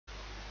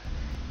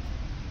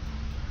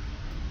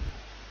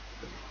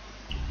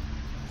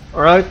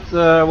Alright,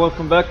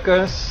 welcome back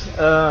guys.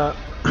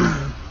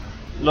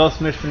 Last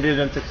mission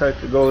didn't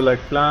exactly go like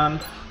planned.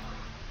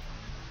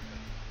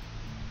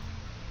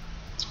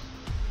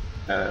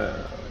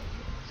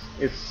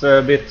 It's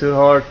a bit too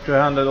hard to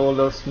handle all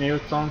those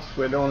mutants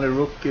with only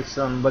rookies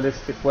and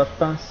ballistic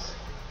weapons.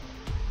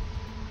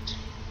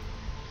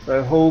 So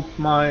I hope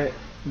my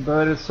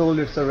battle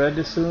soldiers are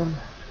ready soon.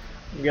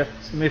 I get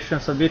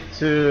missions a bit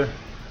too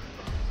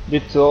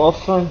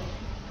often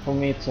for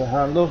me to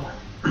handle.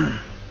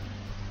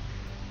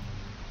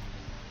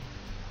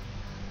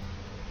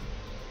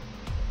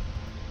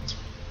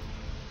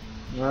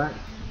 Right,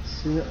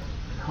 see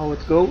how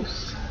it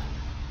goes.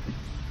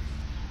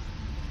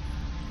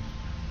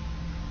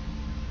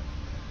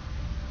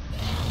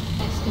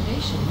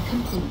 Excavation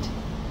complete.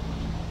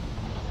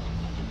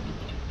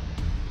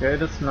 Okay,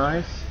 that's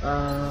nice.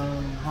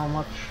 How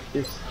much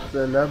is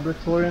the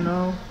laboratory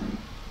now?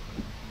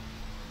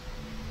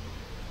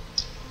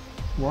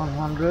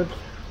 100.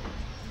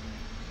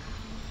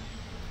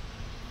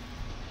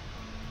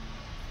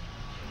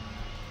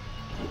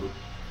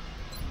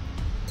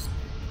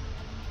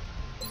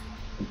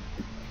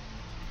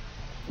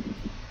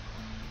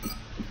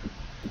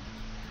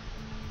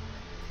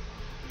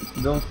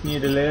 Don't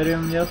need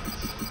Elerium yet.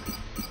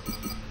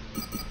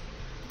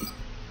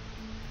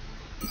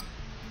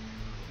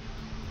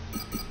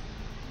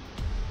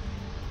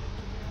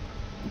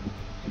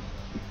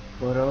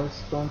 What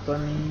else don't I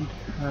need?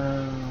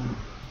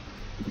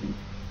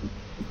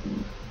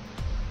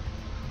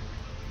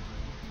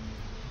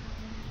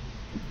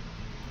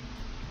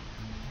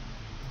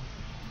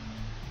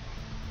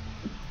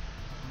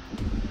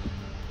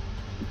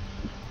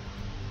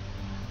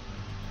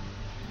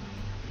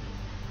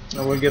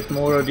 I will get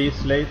more of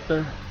these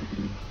later.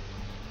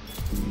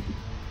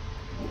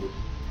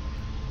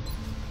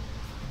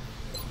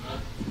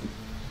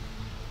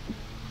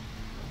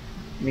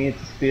 Need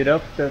to speed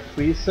up that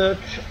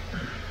research.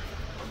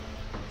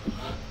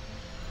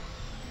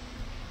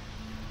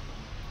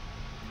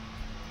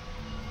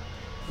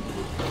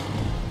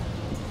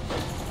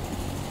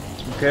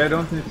 Okay, I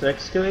don't need to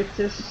excavate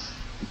this.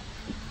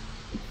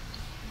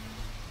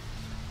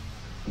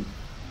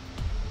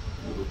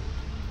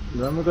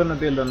 Then we're gonna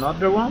build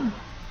another one.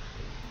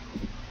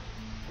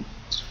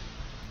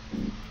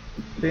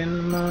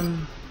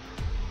 Finman.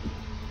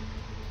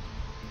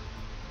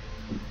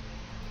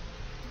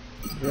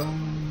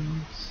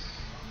 Drones.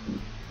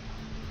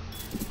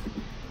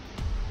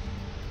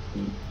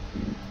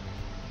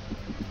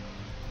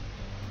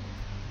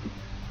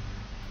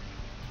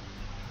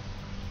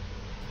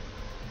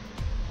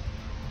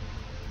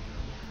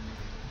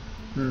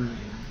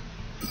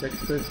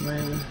 Sectors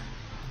maybe.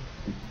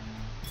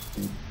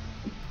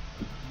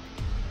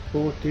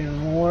 14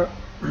 more.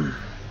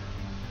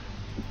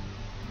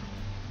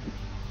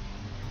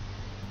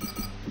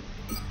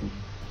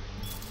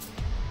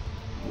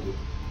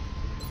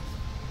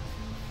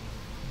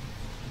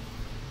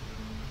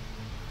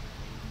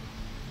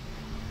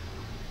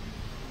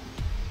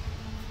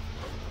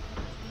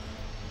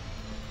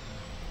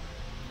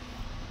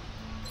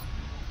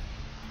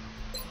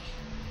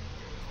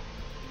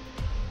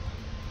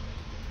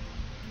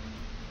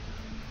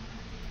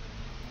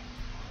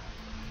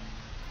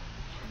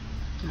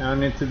 I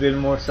need to build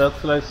more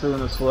satellites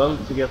soon as well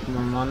to get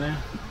more money,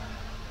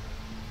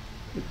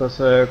 because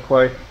they're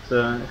quite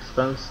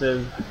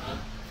expensive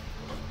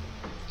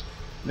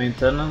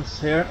maintenance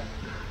here.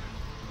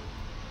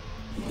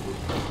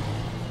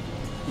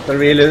 But I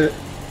really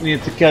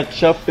need to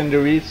catch up in the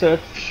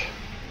research,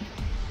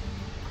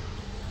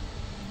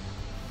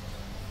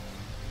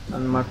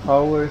 and my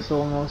power is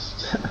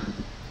almost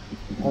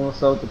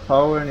out of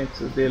power. I need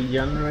to build a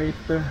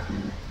generator.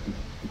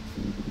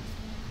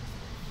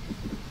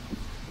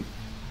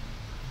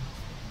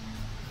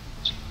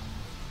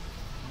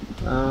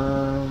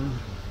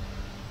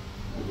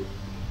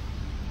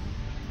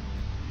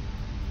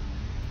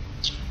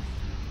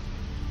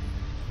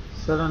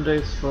 Seven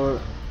days for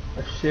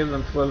a shield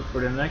and 12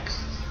 for the next.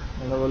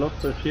 I'll have a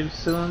lot of shields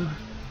soon.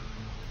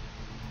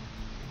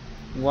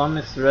 One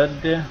is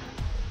ready,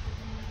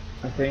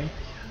 I think.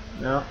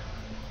 Yeah.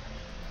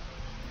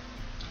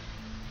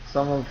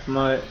 Some of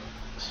my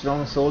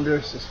strong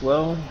soldiers as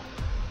well.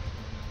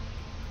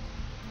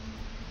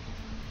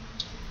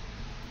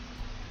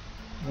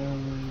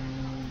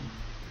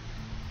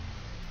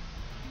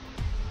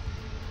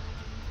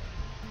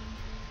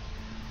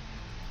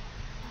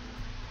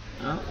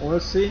 We'll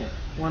see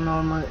when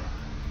are my...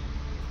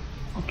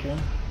 Okay.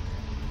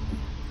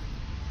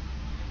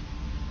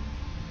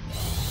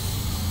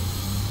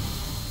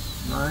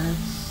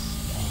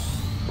 Nice.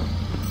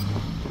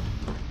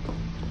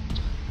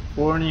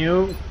 4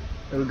 new.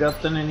 We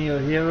got any new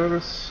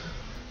heroes?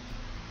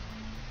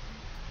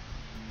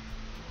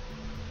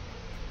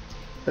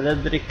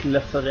 Frederick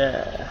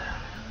Lefebvre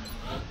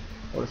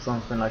or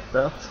something like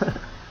that.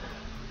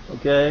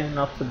 Okay,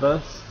 not the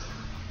best.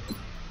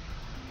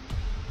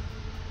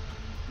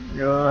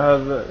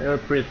 You're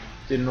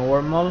pretty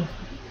normal,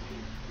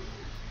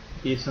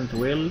 decent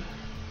will.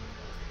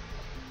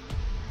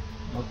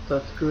 Not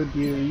that good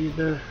you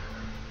either.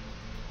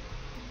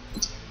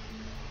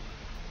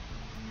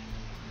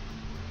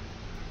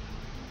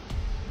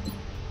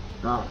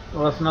 No,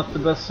 was not the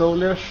best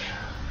soldiers.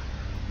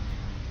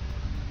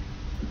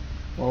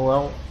 Oh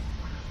well.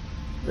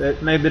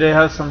 Maybe they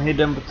have some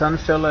hidden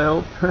potential, I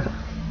hope.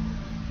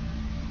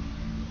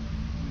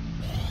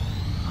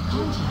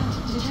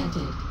 Contact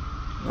detected.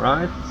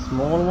 Right,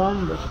 small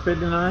one, that's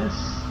pretty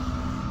nice.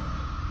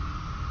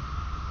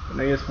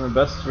 Gonna use my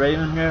best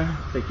Raven here,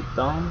 take it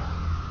down.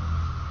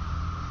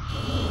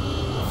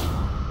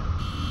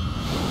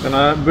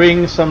 Gonna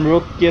bring some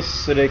rookies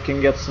so they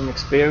can get some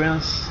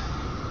experience.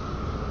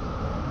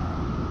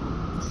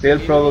 Still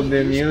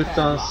probably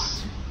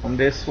mutants on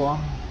this one.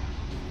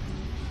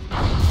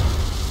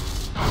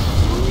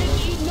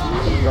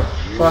 What the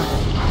fuck?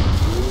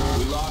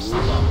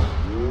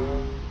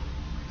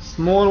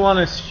 Small one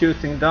is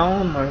shooting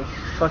down my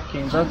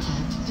fucking best.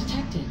 Contact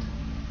detected.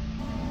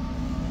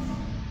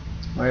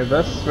 My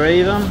best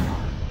Raven.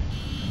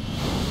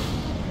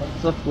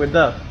 What's up with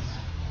that?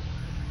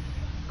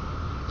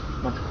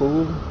 Not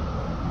cool.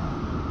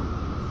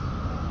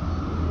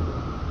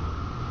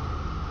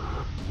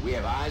 We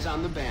have eyes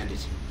on the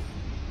bandit.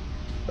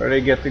 Are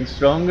they getting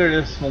stronger,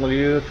 the small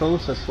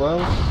UFOs as well?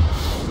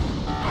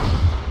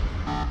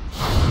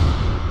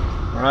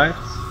 Alright,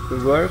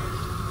 good work.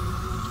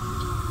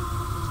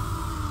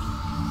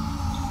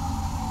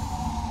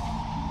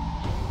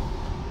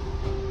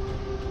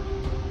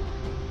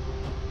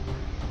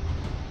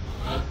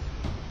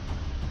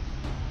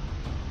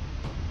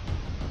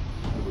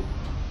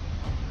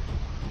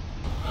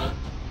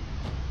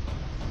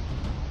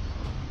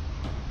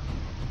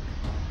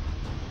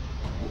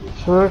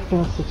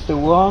 In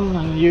 61,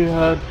 and you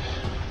had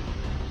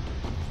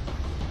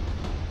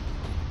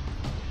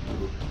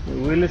the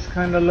will is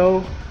kinda low.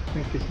 I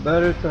think it's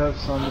better to have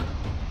some.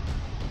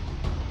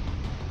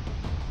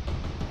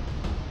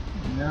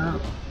 Yeah,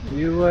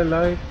 you I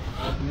like.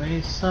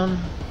 Mason,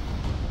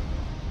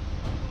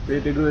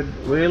 pretty good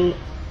will.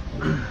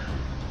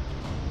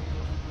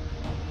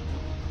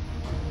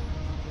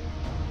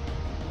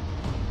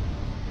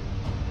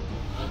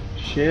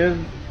 Shiv.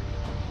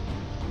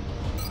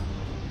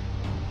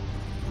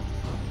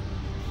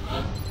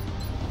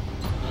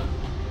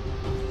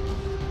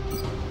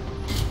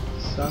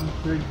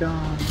 Sentry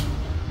gun,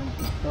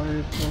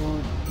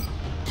 fireboard.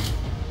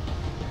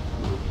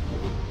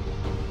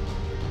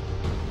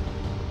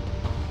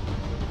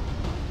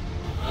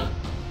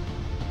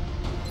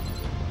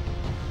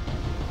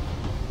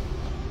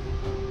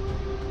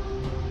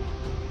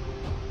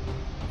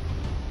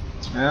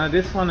 Yeah,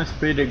 this one is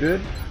pretty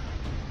good.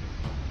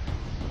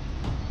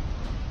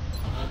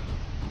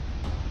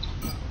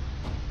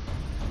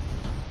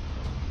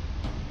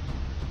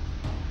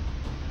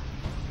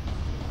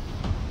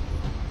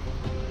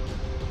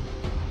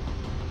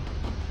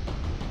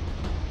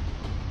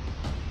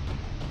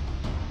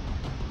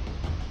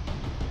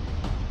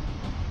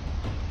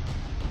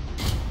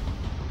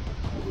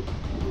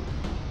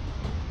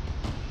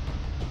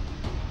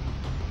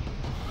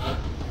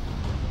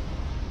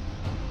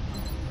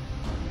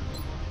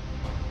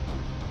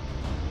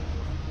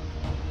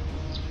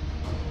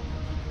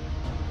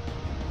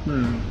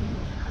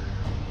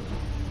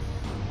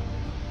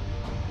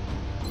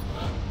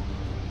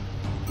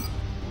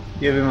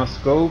 Give him a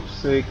scope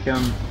so he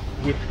can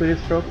hit with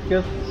his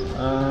rocket.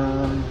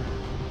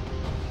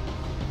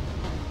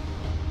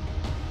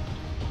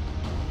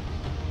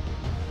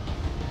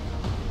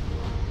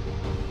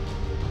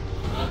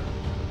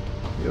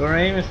 Your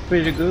aim is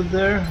pretty good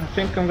there. I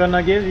think I'm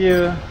gonna give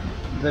you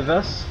the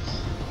vest.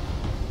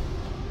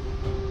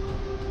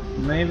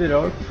 Maybe the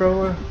arc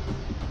thrower.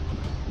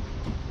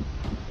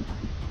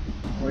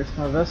 Or is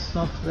my vest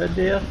not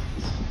ready yet?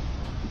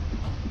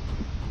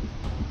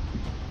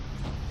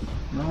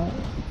 No.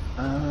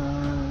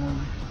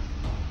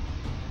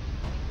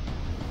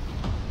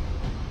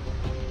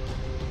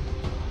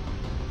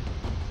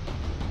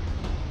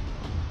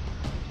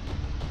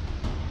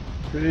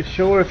 Pretty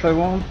sure if I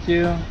want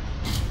you, I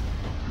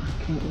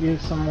can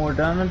give some more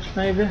damage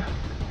maybe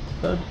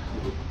instead.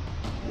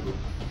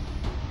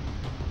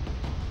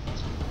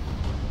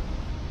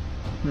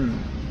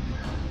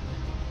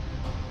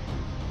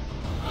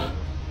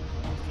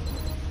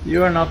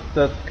 You are not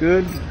that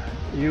good.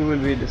 You will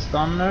be the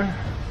stunner.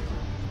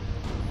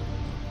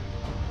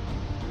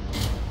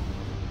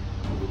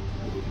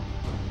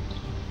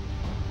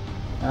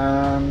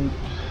 And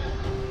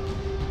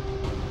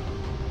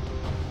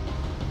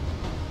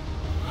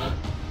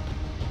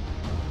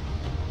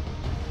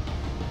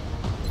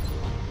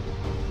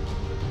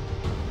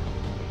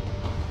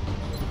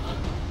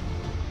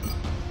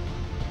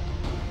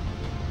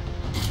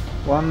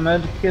one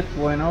medkit,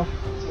 why not?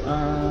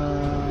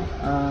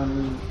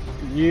 And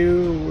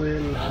you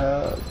will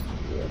have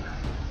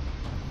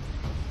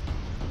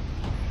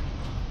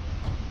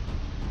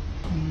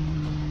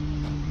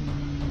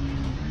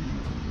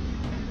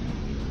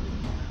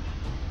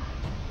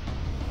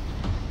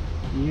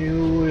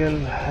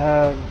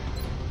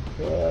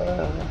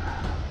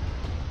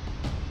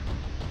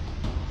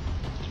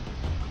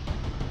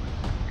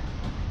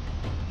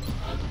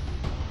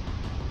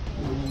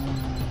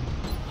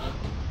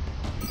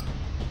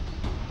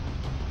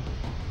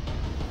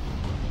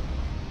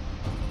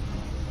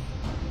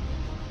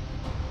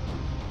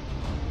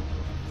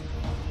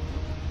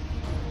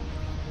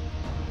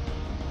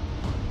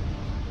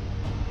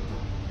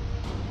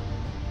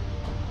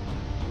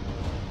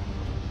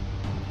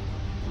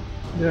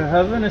Do you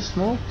have any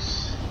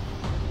smokes?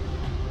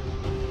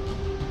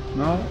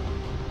 No?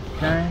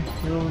 Okay,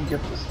 you will get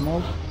the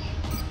smoke.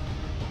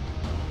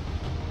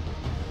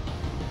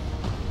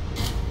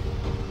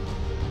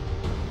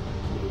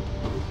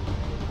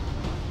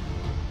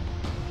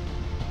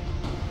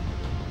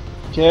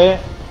 Okay.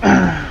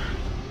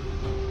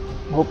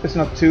 Hope it's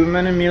not too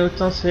many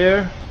mutants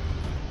here.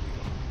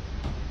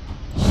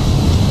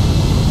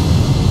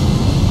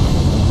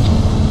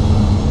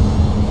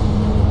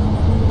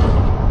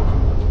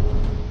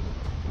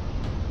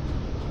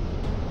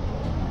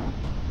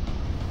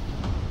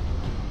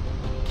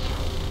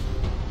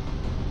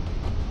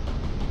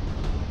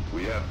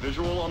 We have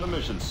visual on the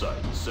mission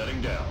site,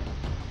 setting down.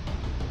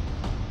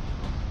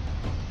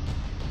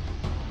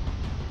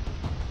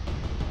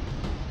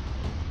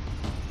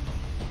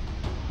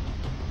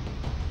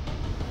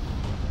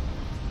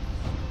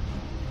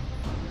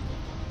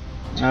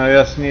 I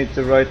just need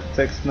to write a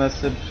text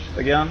message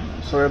again.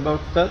 Sorry about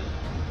that.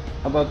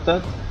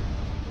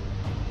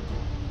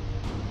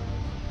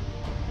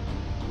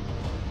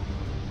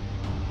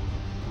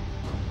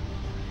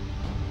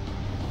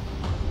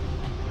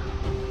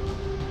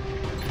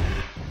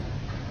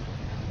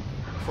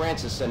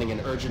 France is sending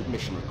an urgent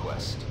mission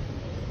request.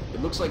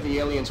 It looks like the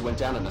aliens went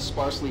down in a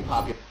sparsely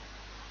populated...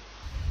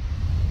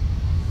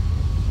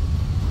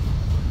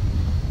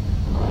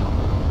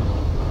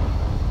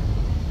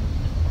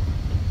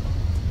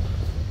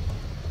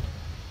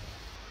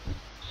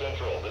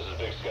 Central, this is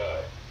Big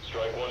Sky.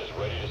 Strike 1 is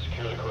ready to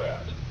secure the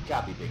craft.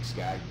 Copy, Big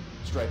Sky.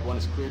 Strike 1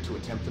 is cleared to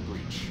attempt the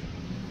breach.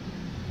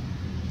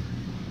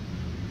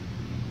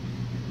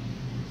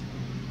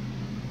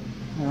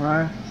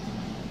 Alright.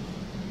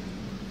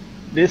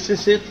 This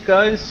is it,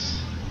 guys.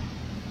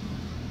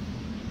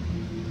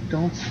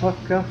 Don't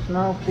fuck up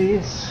now,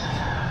 please.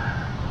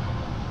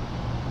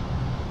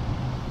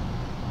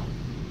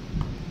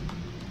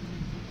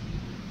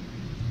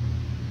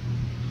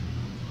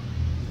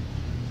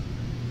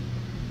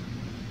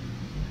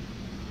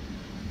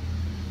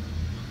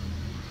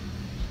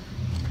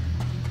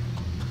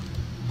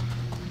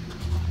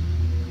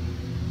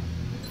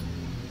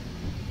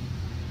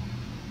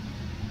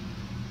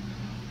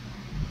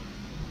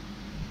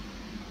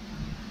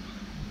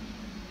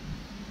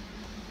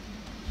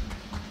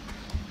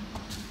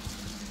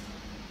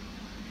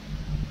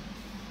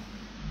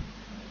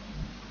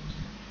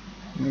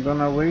 I'm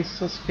gonna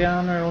waste a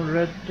scanner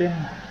already.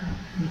 I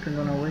think I'm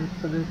gonna wait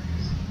a bit.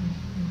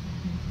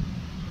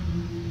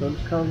 Full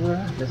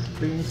cover, yes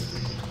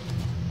please.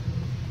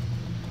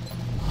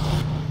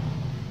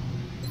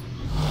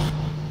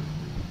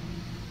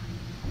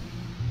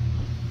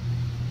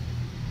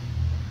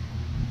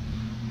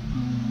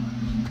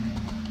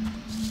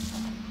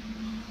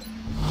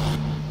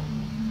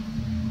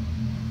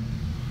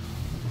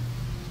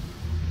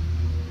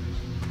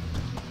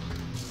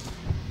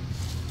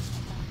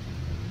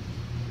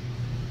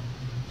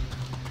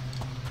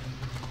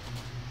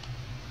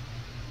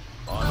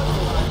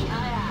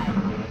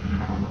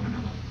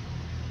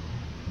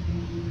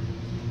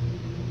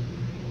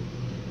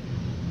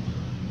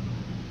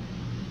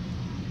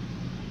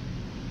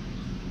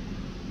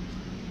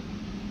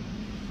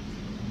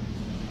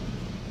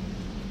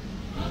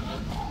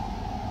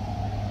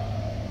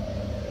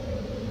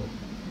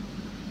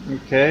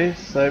 Okay,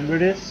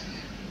 cyberdisk.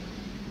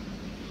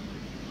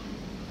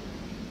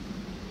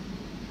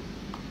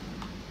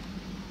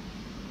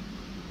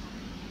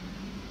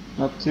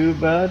 Not too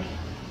bad.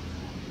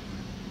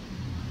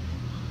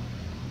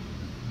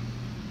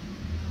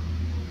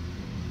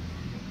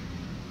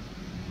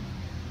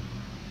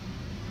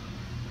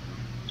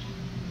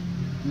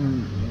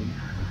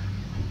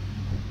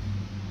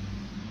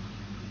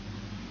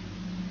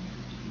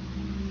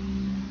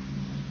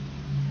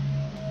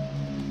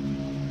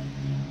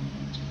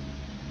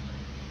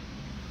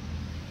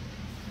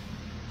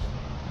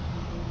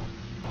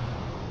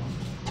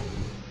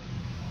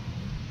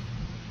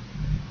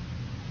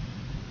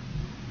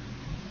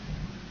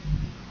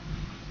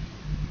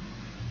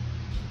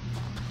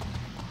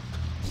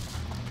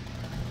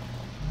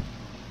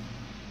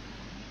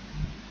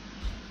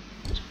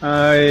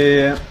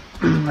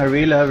 I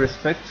really have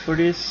respect for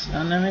these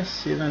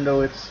enemies, even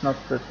though it's not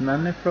that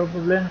many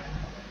probably.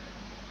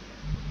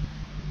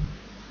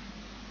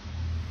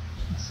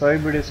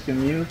 Cyberdisk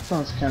and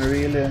mutants can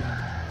really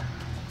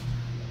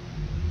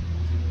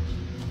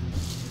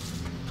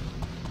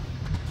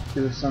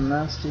do some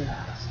nasty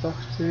stuff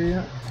to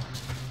you.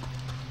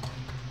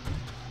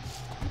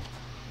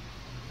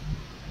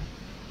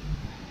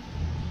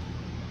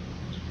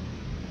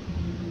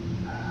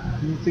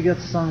 Need to get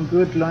some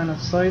good line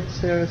of sights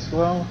here as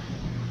well.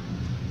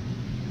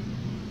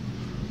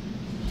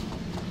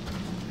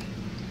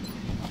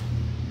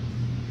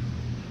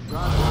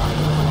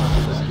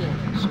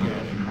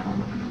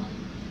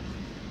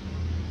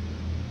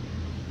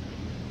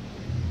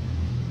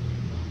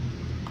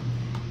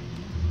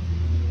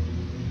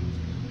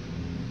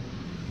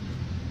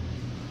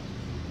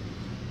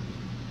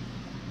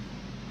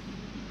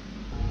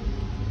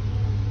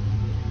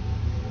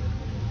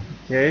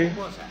 Okay.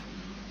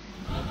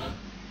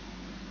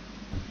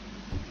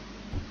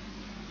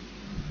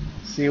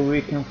 see if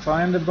we can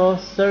find the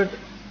bastard.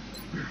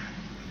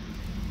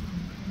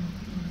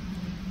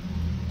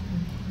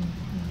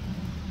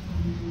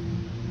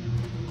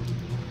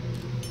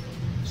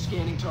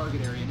 Scanning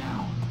target area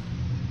now.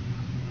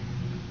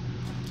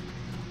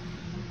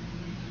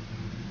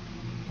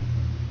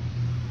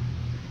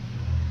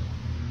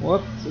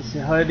 What? Is he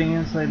hiding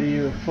inside the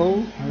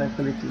UFO like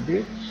a little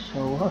bitch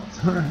or what?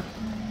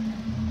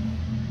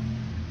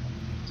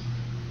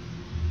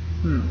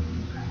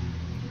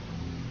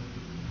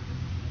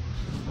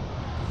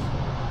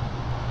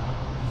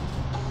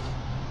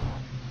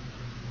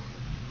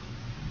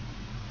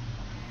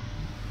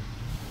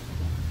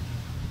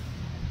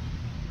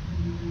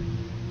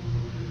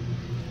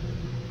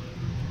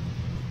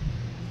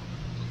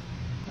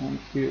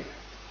 Thank you.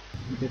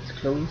 A bit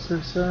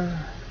closer, sir.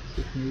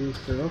 So you can use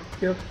the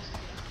rocket.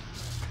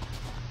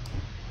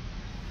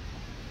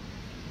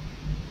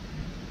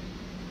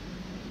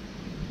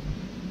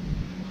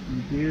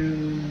 And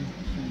you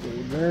can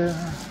go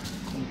there.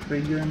 And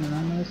trigger an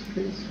anonymous,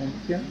 please.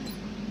 Thank you.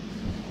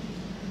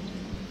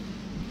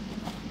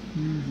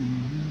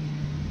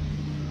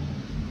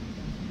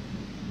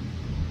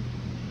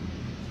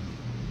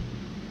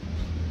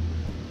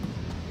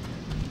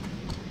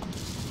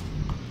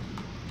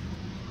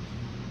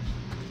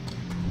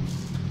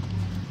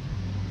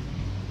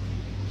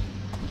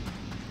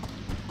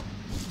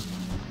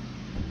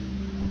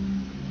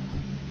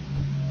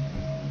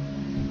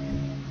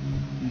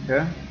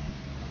 Okay.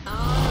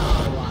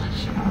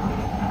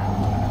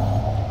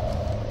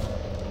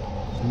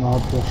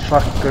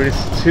 Motherfucker,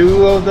 it's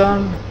two of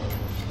them.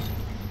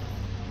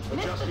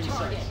 Adjusting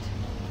sight.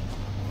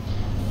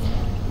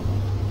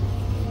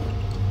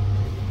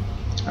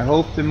 I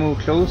hope they move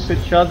close to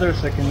each other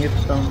so I can hit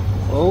them.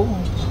 Oh.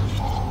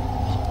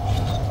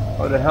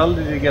 How the hell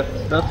did you get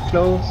that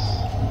close?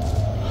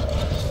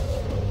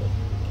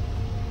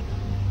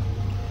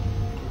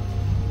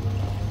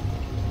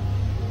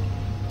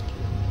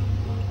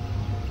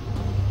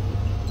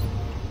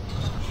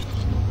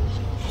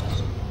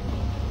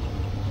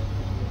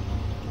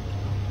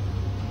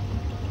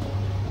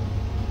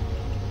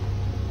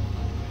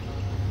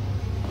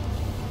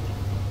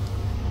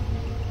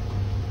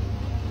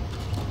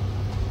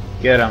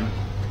 Get him.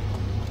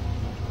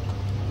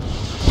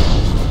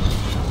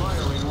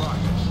 Firing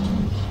rockets.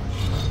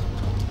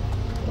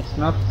 That's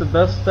not the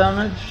best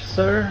damage,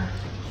 sir.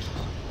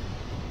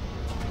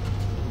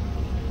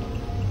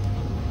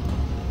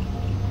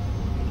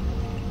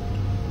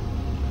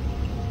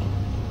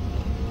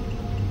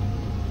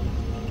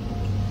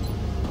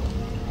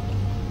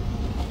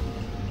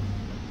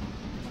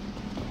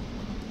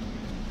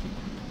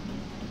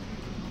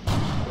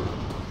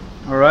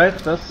 Alright,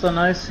 that's a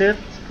nice hit.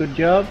 Good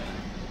job.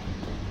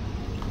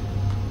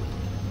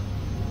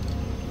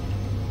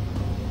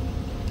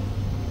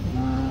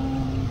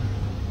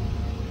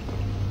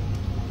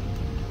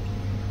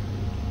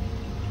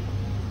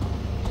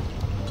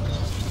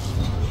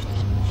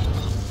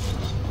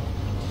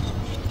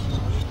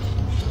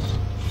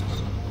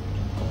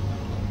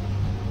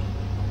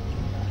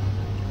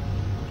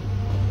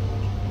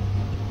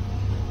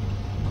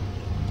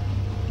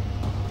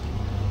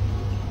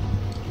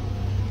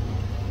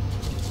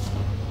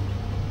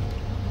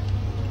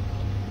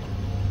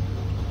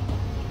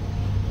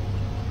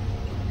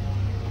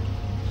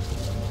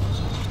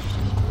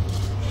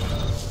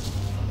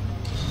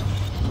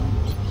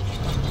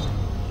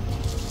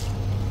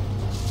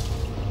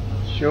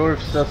 Sure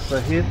if that's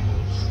a hit.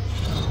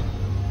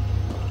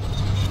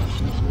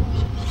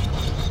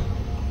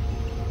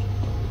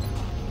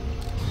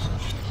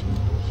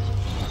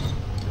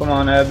 Come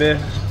on, Abby.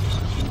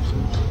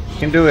 You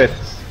can do it.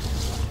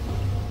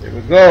 There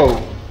we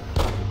go.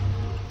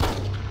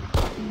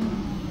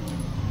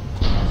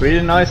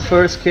 Pretty nice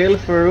first kill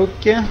for a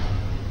rookie.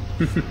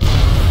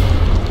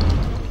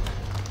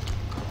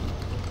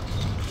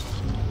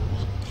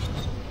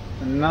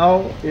 And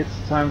now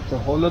it's time to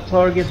holo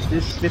target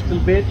this little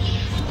bitch.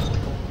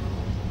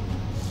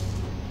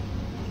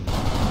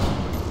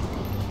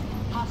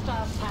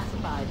 Hostiles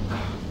pacified.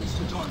 It's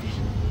the target.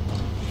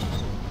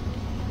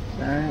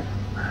 Okay.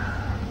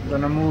 I'm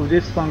gonna move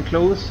this one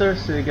closer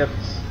so you get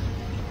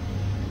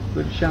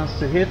good chance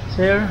to hit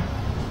here.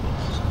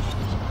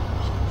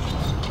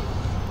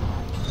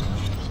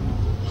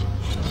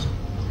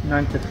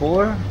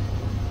 $94.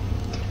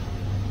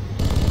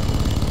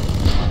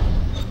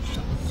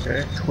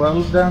 Okay,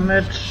 12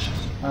 damage.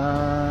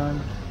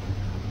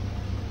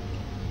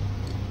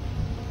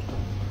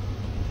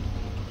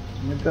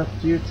 We got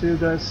you two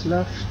guys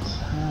left.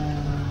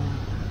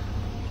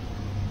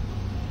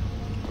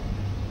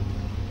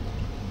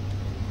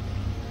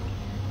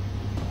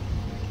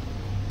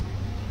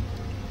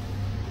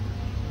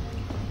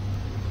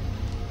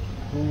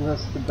 Who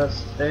has the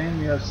best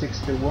aim? You have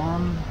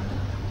 61.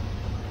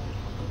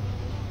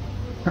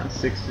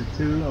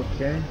 62,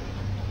 okay.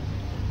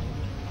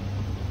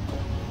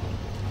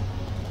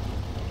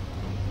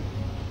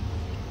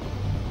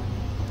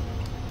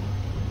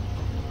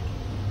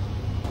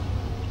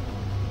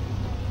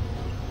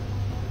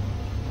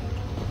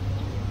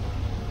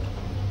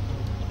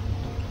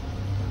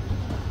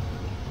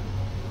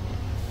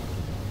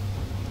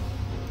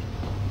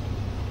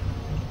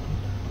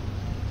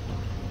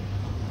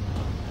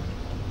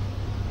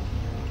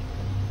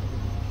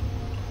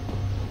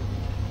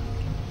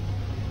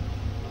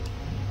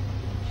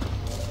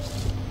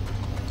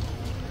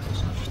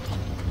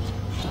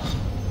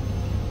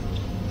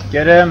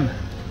 Get him!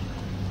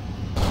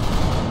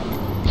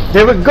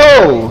 There we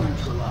go!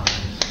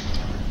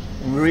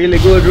 Really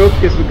good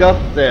rookies we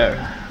got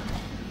there.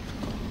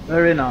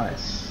 Very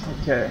nice.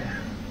 Okay.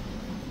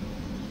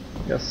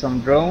 Got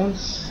some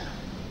drones.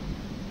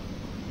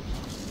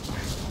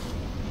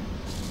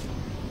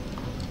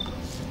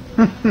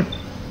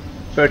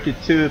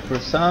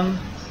 %32%.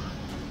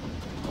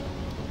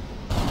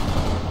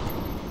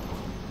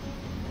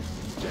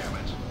 Damn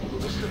it.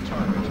 This is the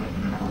target.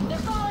 They're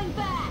falling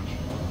back!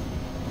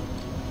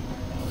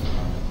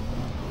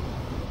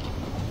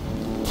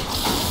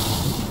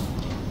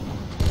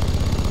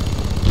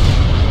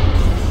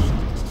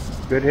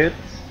 Good hit.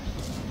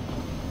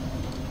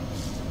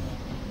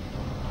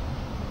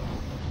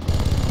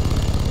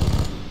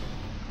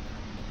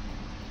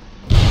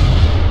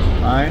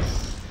 Nice.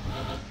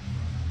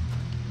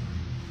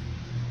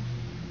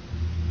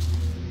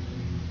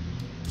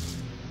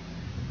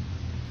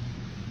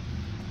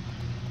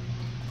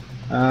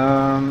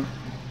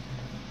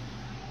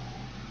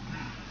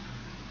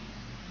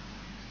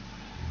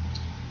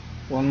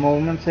 One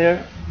moment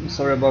here. I'm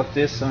sorry about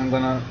this. I'm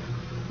gonna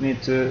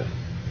need to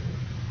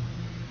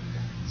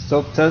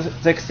stop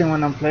texting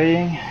when I'm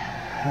playing.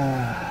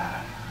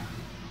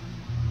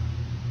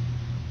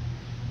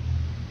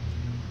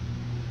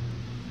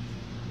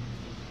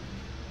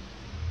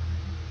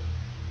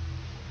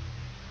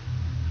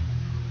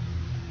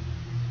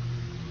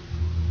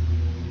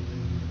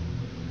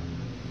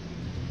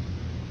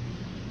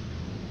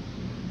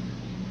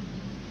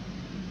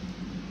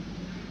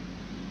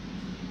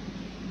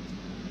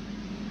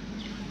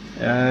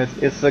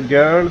 It's a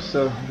girl,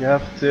 so you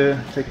have to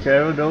take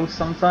care of those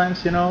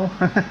sometimes, you know.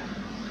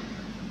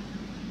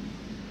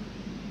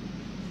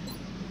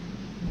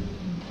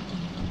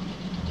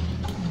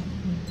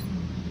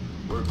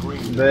 We're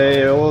green.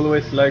 They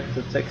always like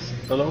to text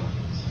a lot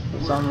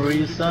for some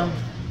reason.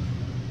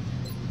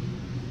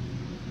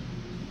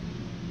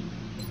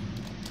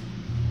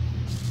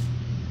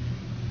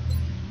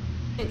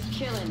 It's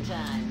killing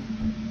time.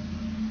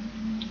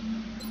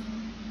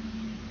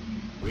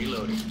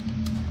 Reloading.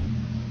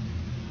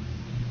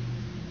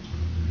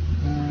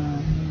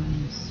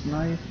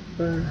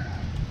 Sniper.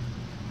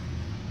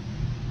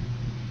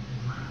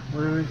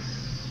 Where is?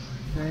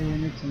 Okay, you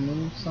need to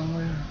move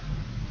somewhere.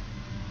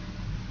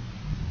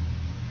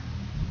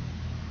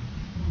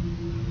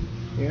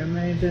 Here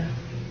maybe.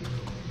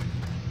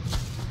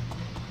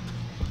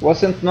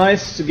 Wasn't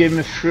nice to give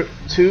me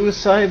 2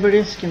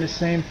 cyberdisks in the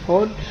same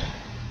pod.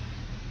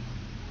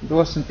 It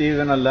wasn't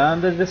even a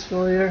landed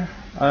destroyer.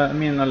 I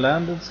mean a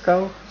landed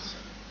scout.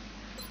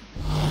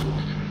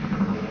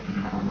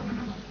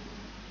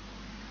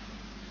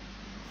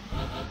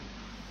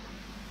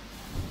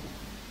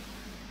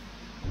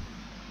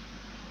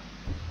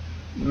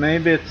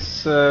 Maybe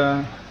it's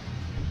that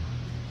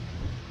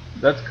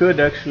could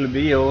actually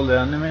be all the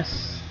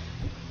enemies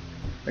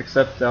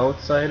except the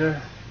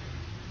outsider.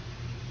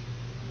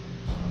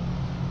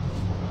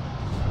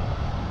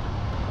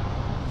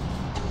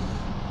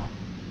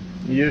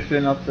 Usually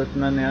not that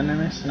many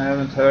enemies, and I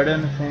haven't heard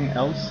anything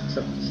else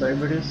except the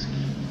cyberdisk.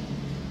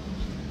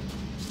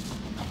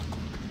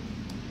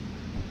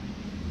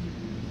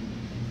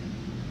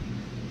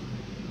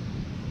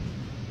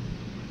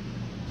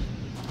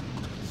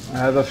 I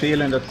have a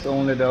feeling that's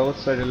only the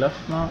outsider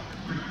left now.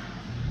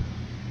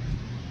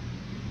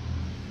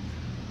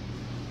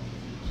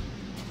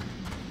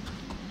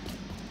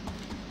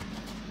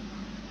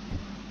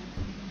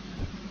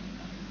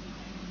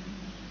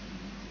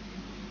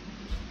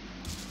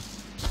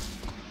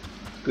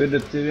 Good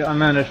that I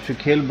managed to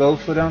kill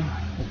both of them,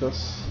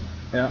 because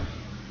yeah,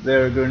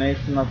 their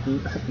grenades not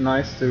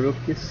nice to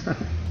rookies.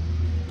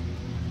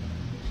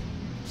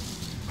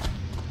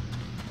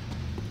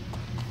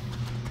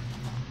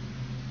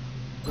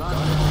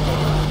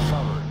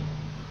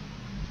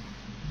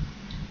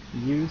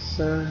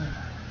 User.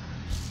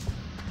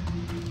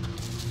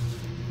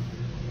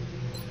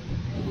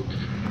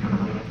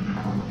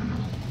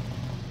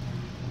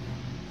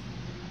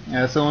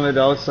 Yeah, it's only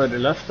the outsider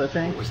left, I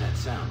think. What was that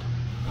sound?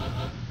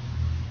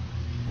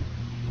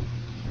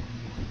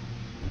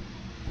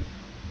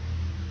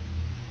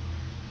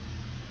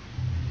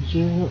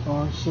 You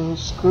are so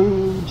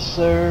screwed,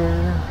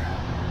 sir.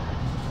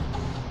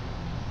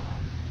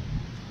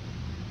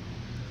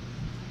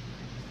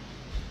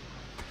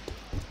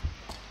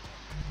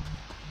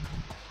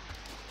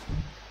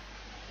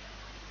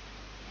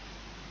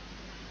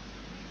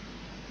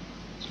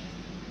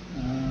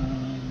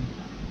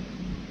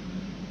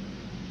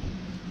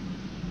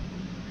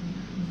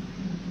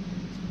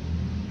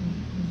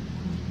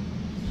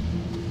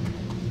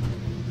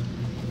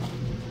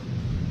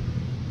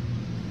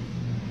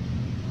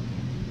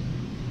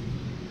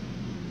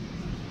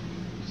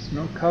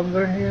 No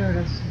cover here,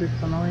 that's a bit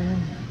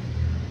annoying.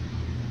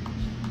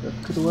 That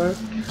could work.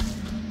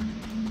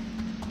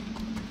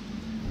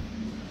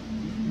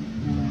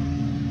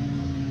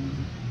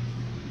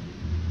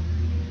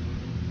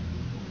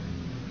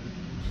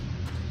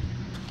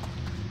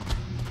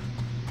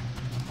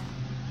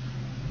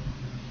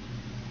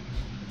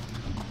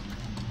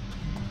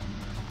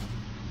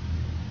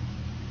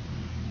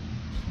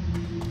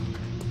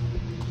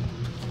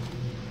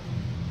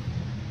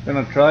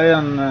 Gonna try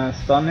and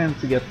stun him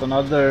to get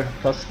another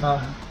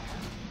plasma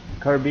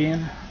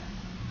carbine.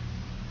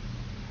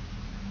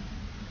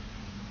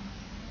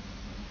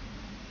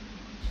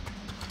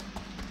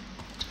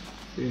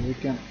 See if we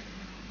can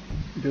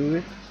do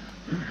it.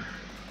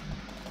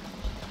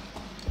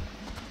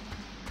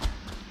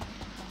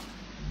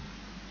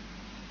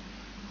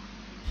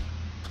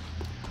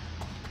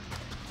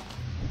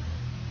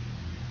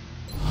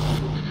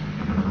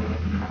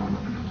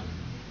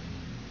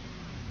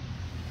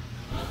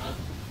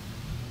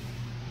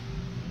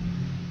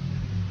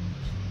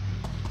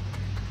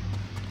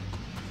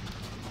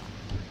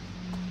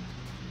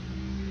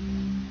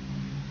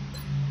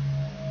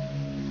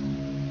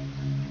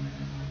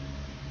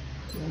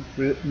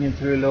 Need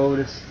to reload,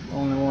 is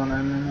only one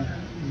enemy.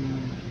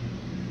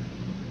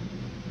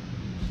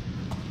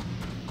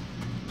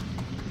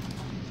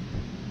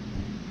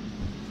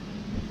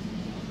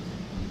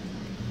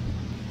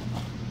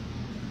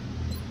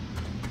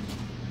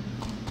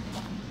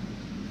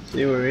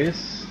 See where he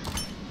is.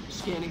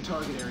 Scanning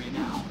target area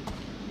now.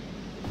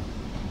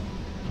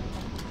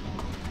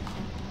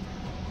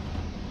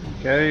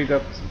 Okay, you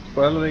got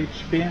 12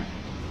 HP.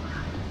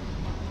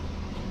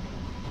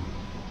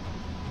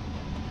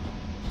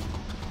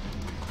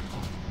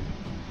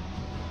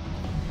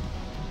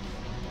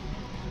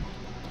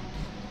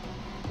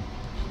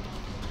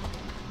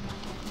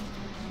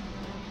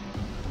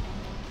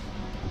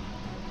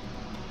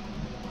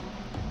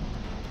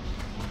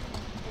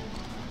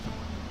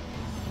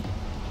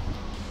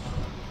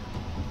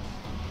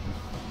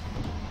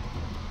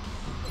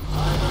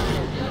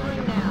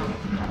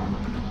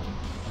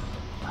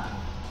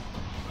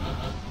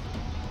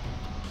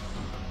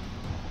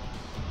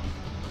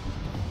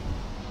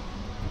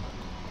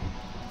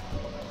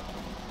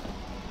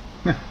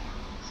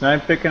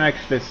 Sniper can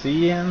actually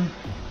see him.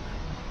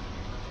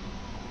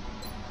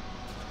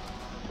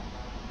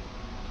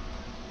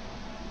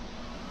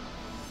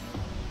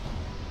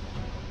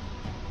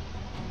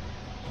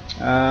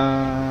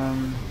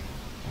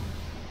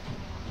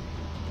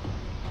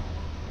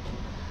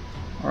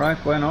 Alright,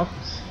 why not?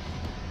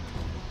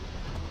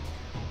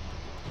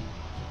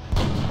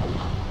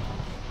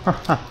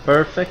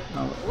 Perfect.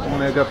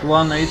 Only got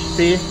 1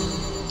 HP.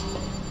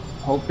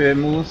 Hope he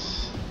moves.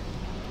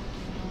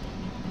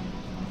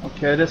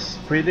 Okay, that's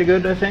pretty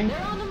good, I think.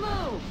 They're on the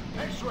move.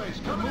 X-rays,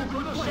 come in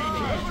from the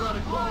side. He's trying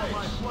to call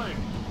my flank.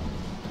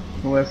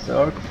 Who has the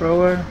arc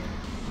thrower?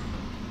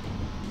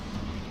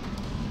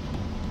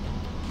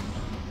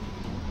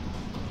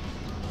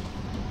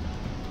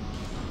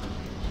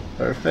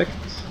 Perfect.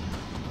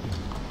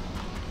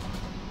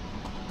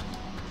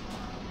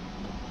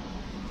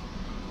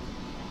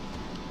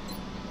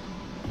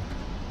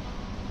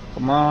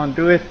 Come on,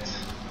 do it.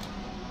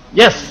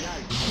 Yes!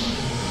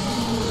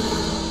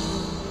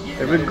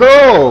 There we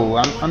go!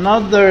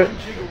 Another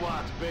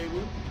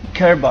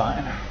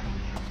carbine.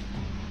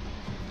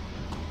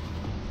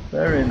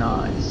 Very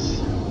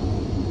nice.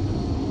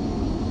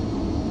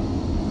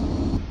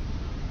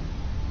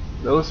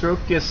 Those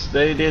rookies,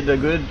 they did a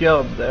good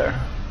job there.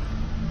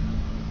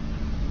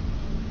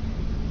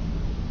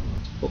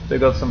 Hope they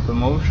got some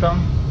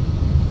promotion.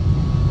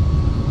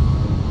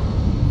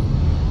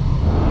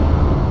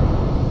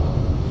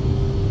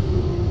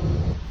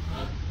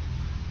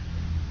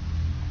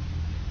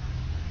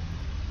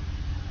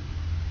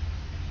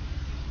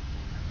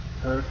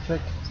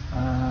 Perfect.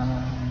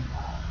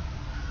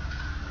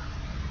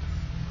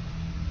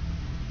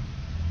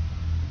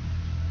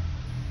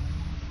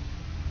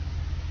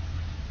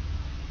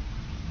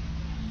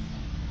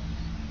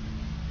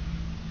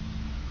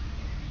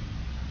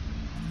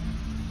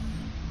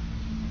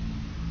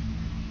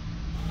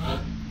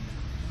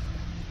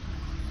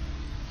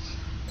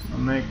 I'll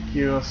make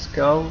you a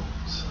scout.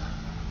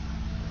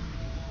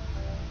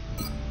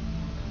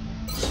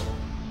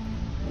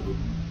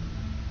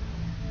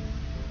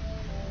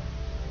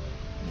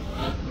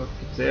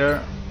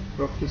 There,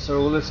 rockets are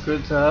always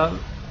good to have.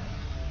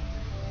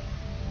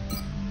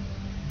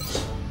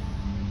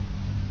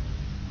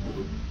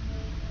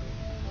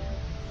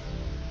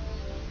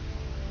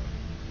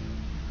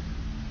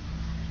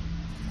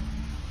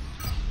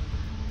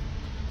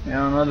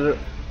 Yeah, another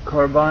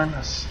carbine,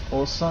 that's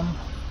awesome.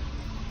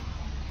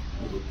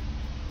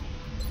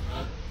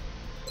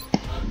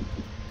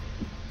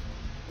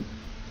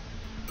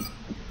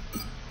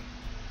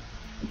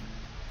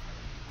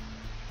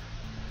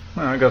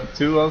 I got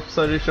 2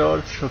 outside the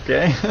charge,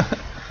 okay.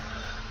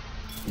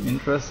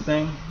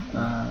 Interesting.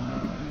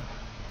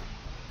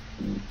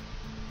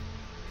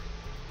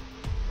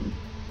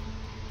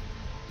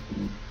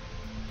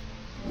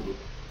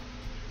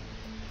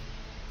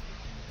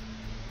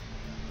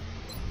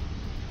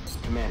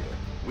 Commander,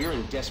 we're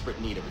in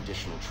desperate need of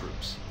additional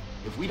troops.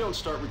 If we don't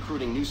start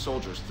recruiting new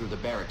soldiers through the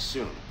barracks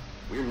soon,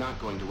 we're not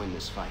going to win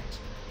this fight.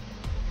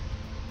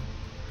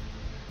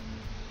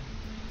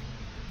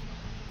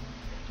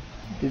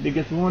 Did he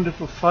get wounded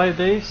for 5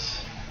 days?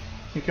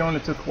 I think he only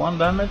took 1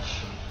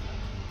 damage.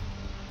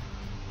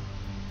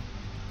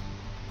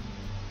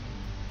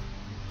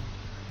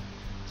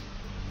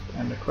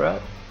 And the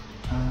crap.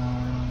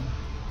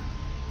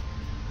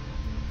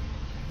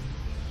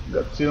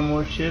 Got 2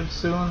 more shivs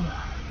soon.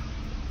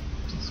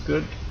 That's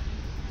good.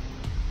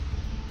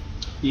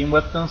 Beam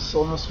weapons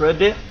almost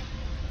ready.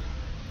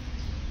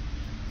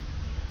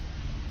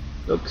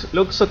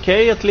 Looks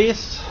okay at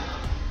least.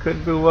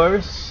 Could be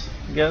worse,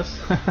 I guess.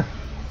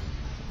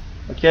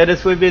 Okay,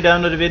 this will be the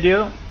end of the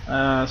video.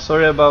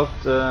 Sorry about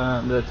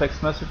the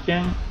text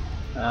messaging.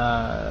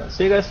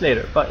 See you guys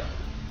later. Bye.